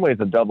in some ways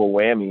a double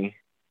whammy.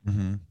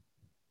 Mm-hmm.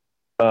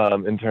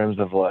 In terms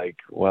of like,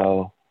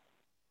 well,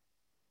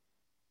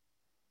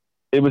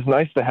 it was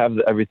nice to have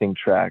everything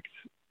tracked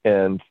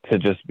and to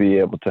just be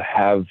able to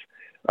have,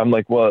 I'm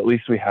like, well, at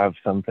least we have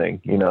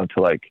something, to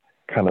like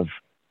kind of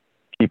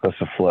keep us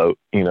afloat,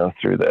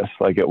 through this.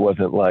 Like, it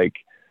wasn't like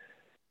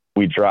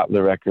we dropped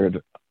the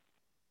record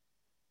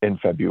in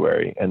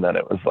February and then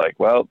it was like,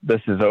 well,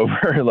 this is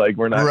over. Like,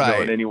 we're not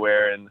going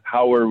anywhere. And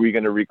how are we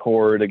going to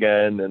record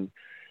again? And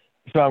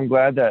so I'm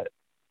glad that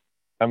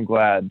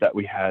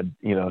we had,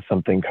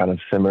 something kind of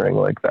simmering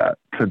like that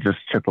to just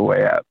chip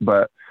away at.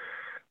 But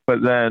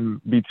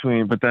then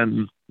between,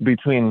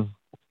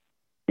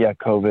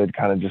 COVID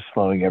kind of just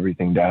slowing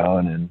everything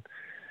down and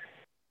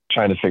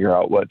trying to figure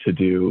out what to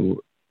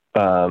do.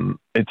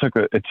 It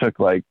took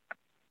like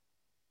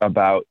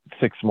about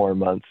 6 more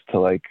months to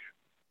like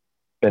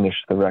finish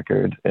the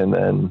record. And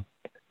then,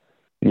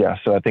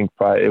 so I think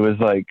it was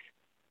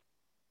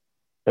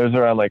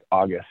around like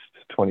August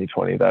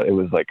 2020 that it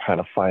was like kind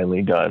of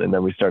finally done, and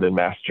then we started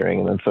mastering,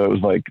 and then so it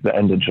was like the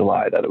end of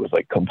July that it was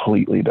like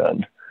completely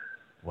done.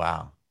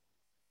 Wow.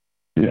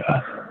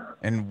 Yeah.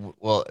 And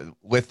well,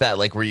 with that,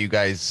 like, were you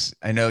guys?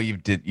 I know you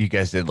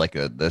guys did like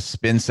the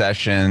spin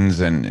sessions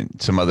and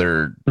some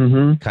other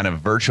kind of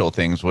virtual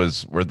things.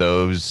 Were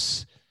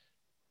those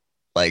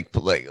like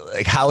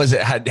how is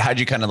it?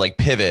 How'd you kind of like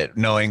pivot,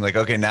 knowing like,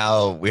 okay,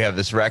 now we have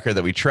this record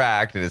that we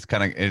tracked, and it's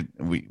kind of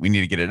we need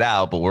to get it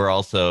out, but we're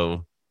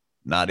also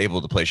not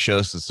able to play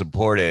shows to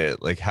support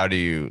it. Like, how do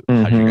you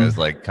guys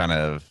like kind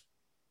of,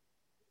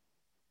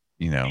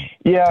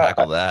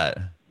 tackle that?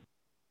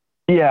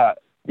 Yeah.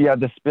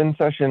 The spin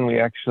session, we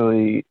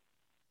actually,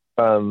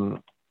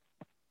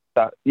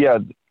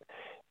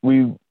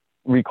 we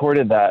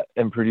recorded that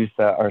and produced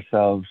that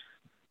ourselves,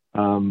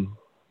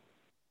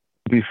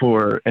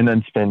 before, and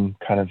then Spin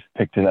kind of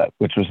picked it up,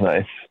 which was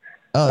nice.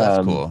 Oh,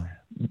 that's cool.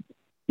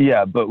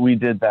 Yeah. But we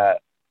did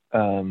that,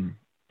 kind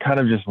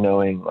of just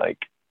knowing like,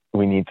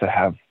 we need to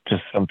have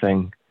just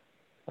something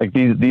like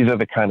these are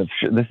the kind of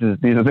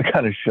these are the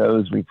kind of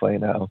shows we play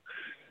now.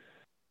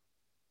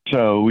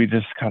 So we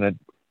just kind of,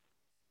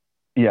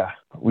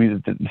 we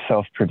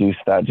self-produced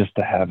that just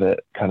to have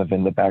it kind of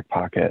in the back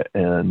pocket.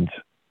 And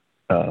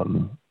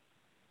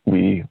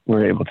we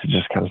were able to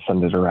just kind of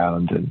send it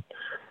around, and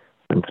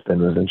Spin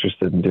was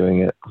interested in doing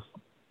it.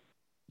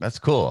 That's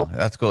cool.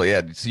 Yeah.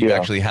 So you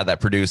actually had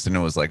that produced, and it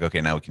was like,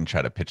 okay, now we can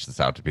try to pitch this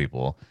out to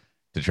people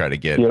to try to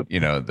get,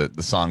 the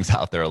songs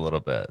out there a little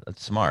bit.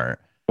 That's smart.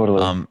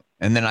 Totally.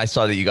 And then I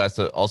saw that you guys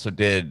also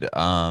did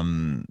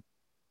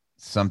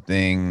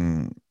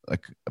something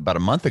like about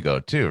a month ago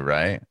too,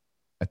 right?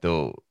 At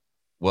the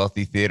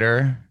Wealthy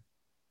Theater.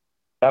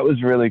 That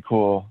was really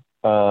cool.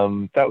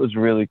 That was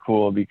really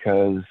cool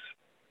because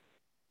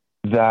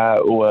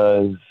that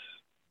was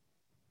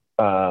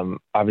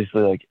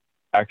obviously like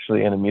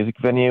actually in a music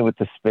venue. With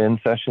the spin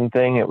session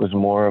thing, it was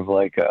more of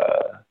like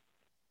a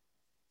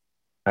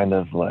kind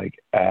of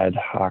like ad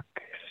hoc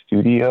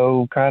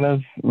studio kind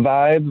of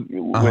vibe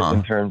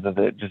in terms of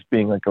it just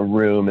being like a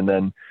room, and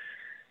then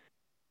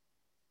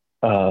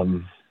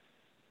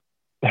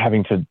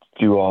having to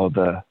do all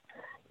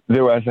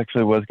there was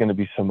going to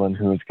be someone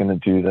who was going to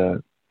do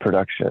the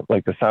production,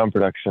 like the sound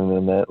production,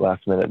 and that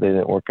last minute they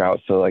didn't work out.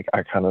 So like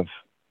I kind of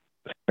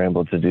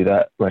scrambled to do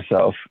that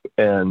myself.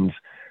 And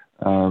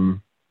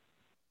so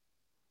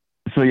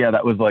yeah,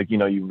 that was like,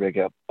 you rig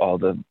up all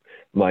the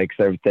mics,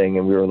 everything,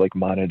 and we were like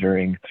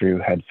monitoring through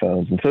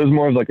headphones. And so it was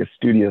more of like a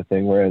studio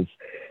thing, whereas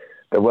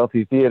the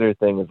Wealthy Theater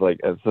thing is like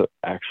as an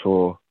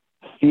actual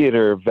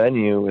theater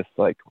venue with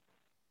like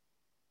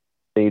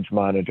stage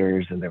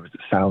monitors, and there was a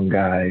sound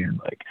guy, and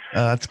like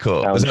that's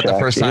cool. Was that the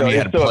first time you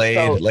had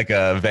played like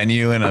a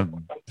venue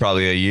in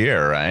probably a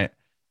year, right?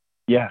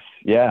 Yes.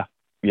 Yeah.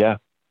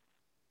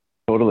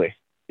 Totally.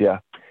 Yeah.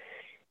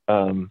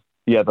 The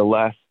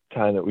last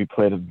time that we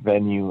played a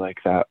venue like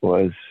that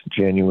was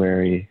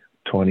January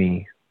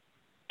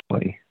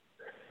 2020.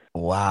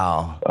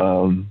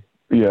 Wow.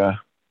 Yeah.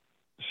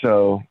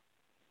 So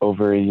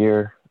over a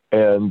year.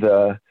 And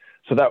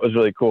so that was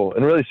really cool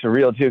and really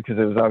surreal too, because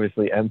it was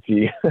obviously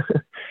empty.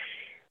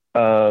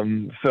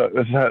 So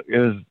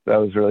that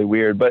was really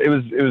weird, but it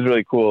was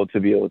really cool to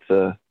be able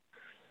to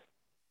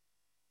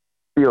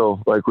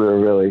feel like we were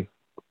really,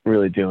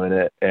 really doing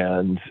it,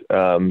 and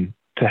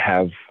to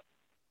have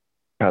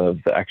kind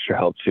of the extra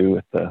help too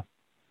with the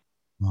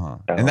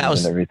and that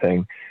was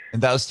everything.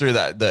 And that was through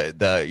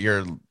the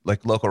your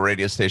like local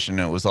radio station.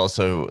 It was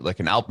also like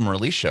an album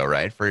release show,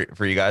 right? For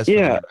you guys for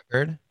the new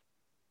record.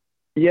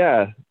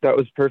 Yeah, that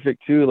was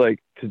perfect too. Like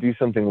to do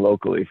something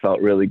locally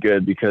felt really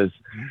good because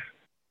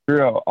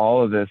throughout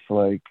all of this,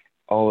 like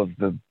all of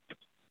the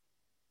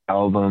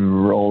album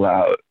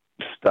rollout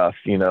stuff,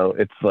 you know,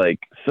 it's like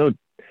so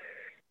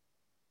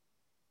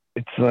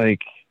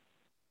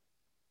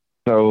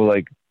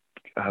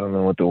I don't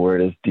know what the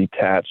word is,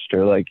 detached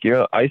or like,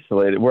 you're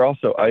isolated. We're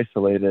also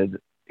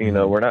isolated, you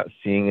know, we're not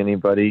seeing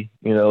anybody,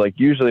 you know, like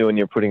usually when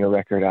you're putting a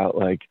record out,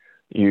 like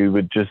you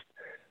would just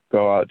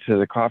go out to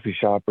the coffee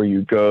shop or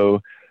you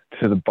go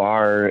to the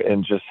bar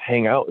and just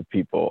hang out with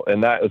people.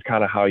 And that is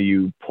kind of how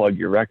you plug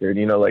your record,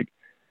 you know, like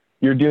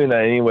you're doing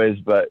that anyways,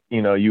 but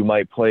you know, you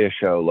might play a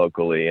show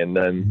locally and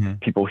then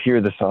people hear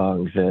the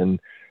songs and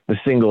the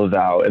single is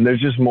out. And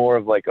there's just more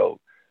of like,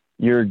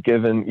 you're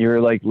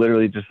like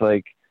literally just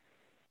like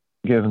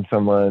giving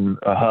someone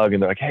a hug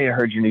and they're like, hey, I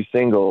heard your new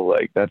single.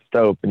 Like, that's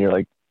dope. And you're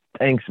like,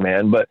 thanks,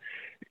 man. But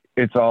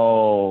it's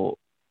all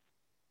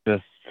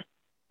just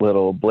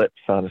little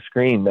blips on a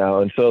screen now.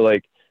 And so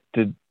like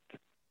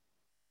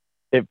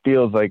it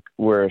feels like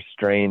we're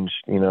estranged,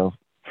 you know,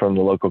 from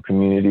the local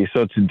community.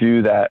 So to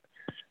do that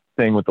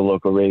thing with the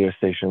local radio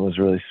station was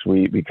really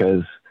sweet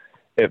because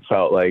it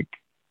felt like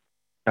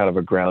kind of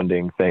a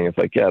grounding thing. It's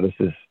like, yeah, this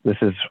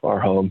is our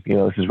home. You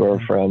know, this is where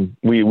we're from.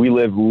 We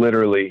live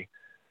literally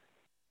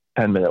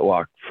 10-minute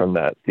walk from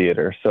that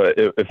theater. So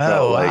it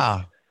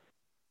felt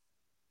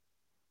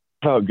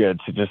felt good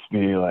to just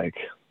be like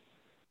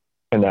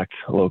connect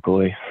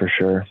locally for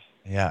sure.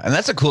 Yeah. And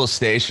that's a cool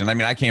station. I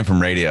mean, I came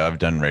from radio. I've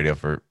done radio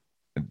for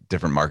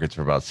different markets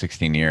for about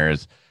 16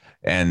 years.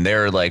 And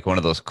they're like one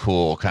of those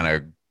cool kind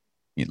of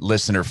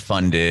listener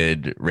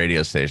funded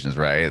radio stations,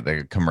 right?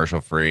 They're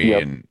commercial free.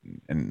 And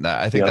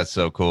I think that's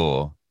so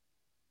cool.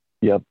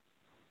 Yep.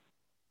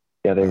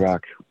 Yeah, they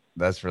rock.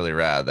 That's really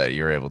rad that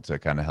you're able to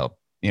kind of help,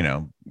 you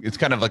know, it's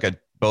kind of like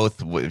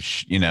both,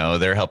 you know,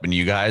 they're helping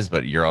you guys,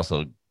 but you're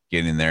also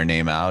getting their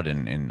name out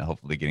and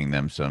hopefully getting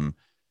them some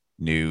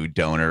new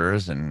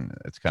donors. And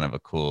it's kind of a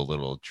cool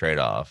little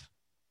trade-off.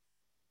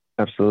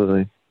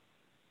 Absolutely.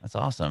 That's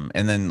awesome.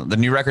 And then the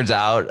new record's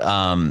out.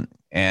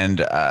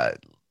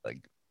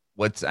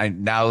 Like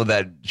now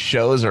that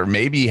shows are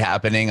maybe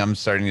happening, I'm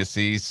starting to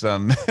see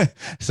some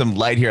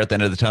light here at the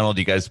end of the tunnel.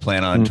 Do you guys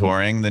plan on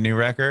touring the new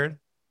record?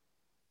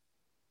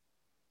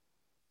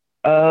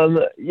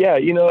 Yeah,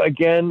 you know,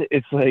 again,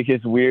 it's like,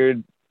 it's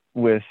weird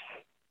with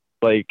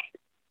like,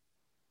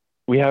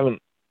 we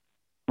haven't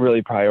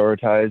really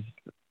prioritized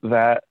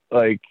that,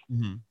 like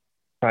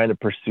trying to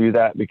pursue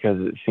that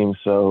because it seems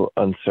so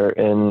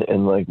uncertain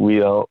and like we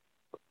don't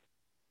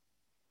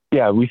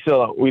have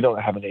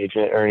an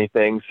agent or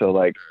anything. So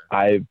like,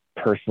 I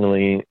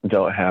personally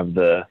don't have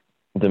the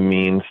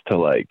means to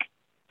like,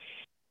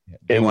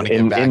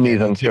 in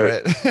these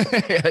uncertain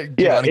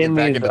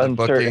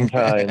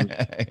times.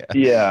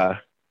 Yeah.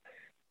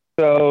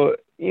 So,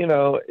 you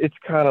know, it's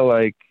kind of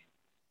like,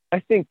 I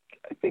think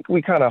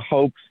we kind of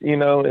hoped, you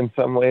know, in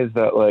some ways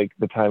that like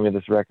the timing of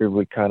this record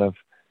would kind of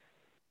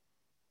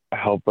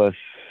help us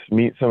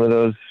meet some of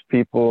those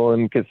people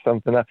and get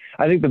something out.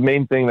 I think the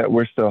main thing that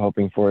we're still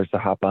hoping for is to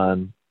hop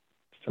on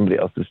somebody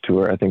else's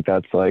tour. I think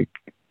that's like,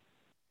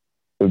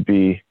 would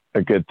be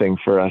a good thing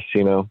for us,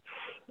 you know,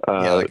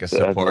 like a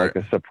support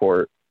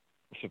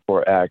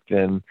act.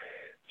 And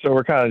so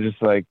we're kind of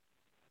just like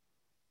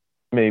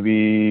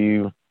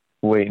maybe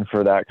waiting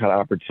for that kind of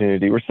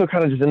opportunity. We're still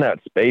kind of just in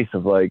that space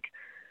of like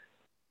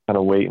kind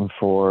of waiting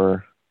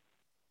for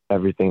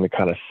everything to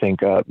kind of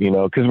sync up, you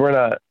know, because we're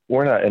not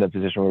in a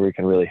position where we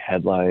can really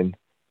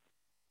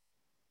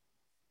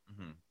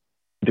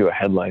do a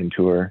headline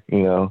tour,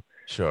 you know.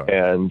 Sure.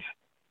 And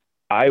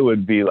I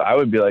would be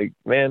like,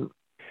 man,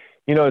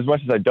 you know, as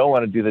much as I don't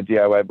want to do the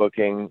DIY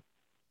booking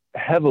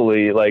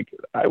heavily, like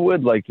I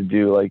would like to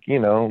do, like, you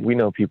know, we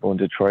know people in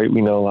Detroit, we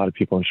know a lot of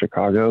people in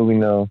Chicago,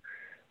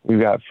 we've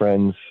got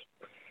friends,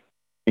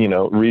 you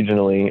know,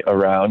 regionally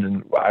around,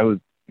 and I would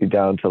be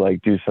down to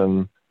like do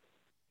some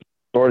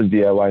sort of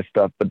DIY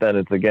stuff. But then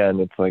it's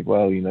like,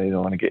 well, you know, you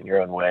don't want to get in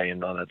your own way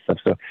and all that stuff.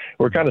 So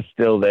we're kind of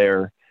still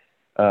there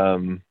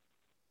in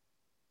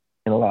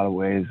a lot of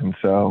ways. And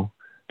so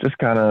just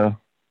kind of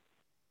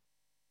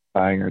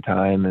buying our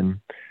time and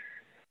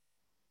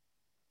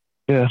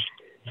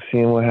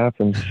seeing what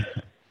happens.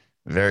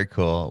 Very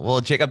cool. Well,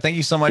 Jacob, thank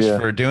you so much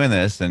for doing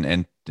this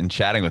and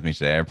chatting with me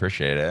today. I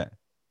appreciate it.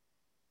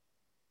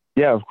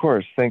 Yeah, of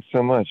course. Thanks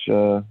so much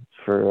for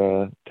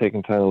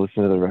taking time to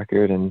listen to the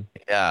record and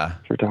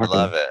for talking.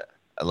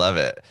 I love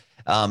it.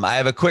 I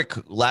have a quick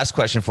last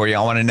question for you.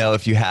 I want to know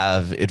if you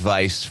have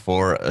advice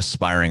for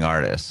aspiring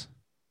artists.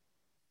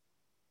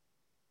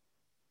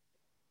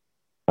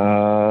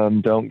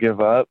 Don't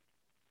give up.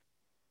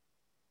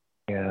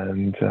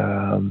 And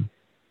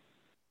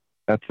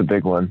that's the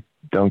big one.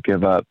 Don't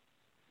give up.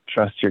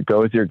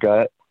 Go with your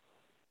gut.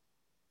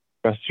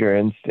 Trust your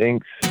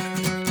instincts.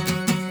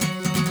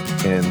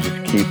 And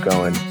just keep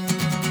going.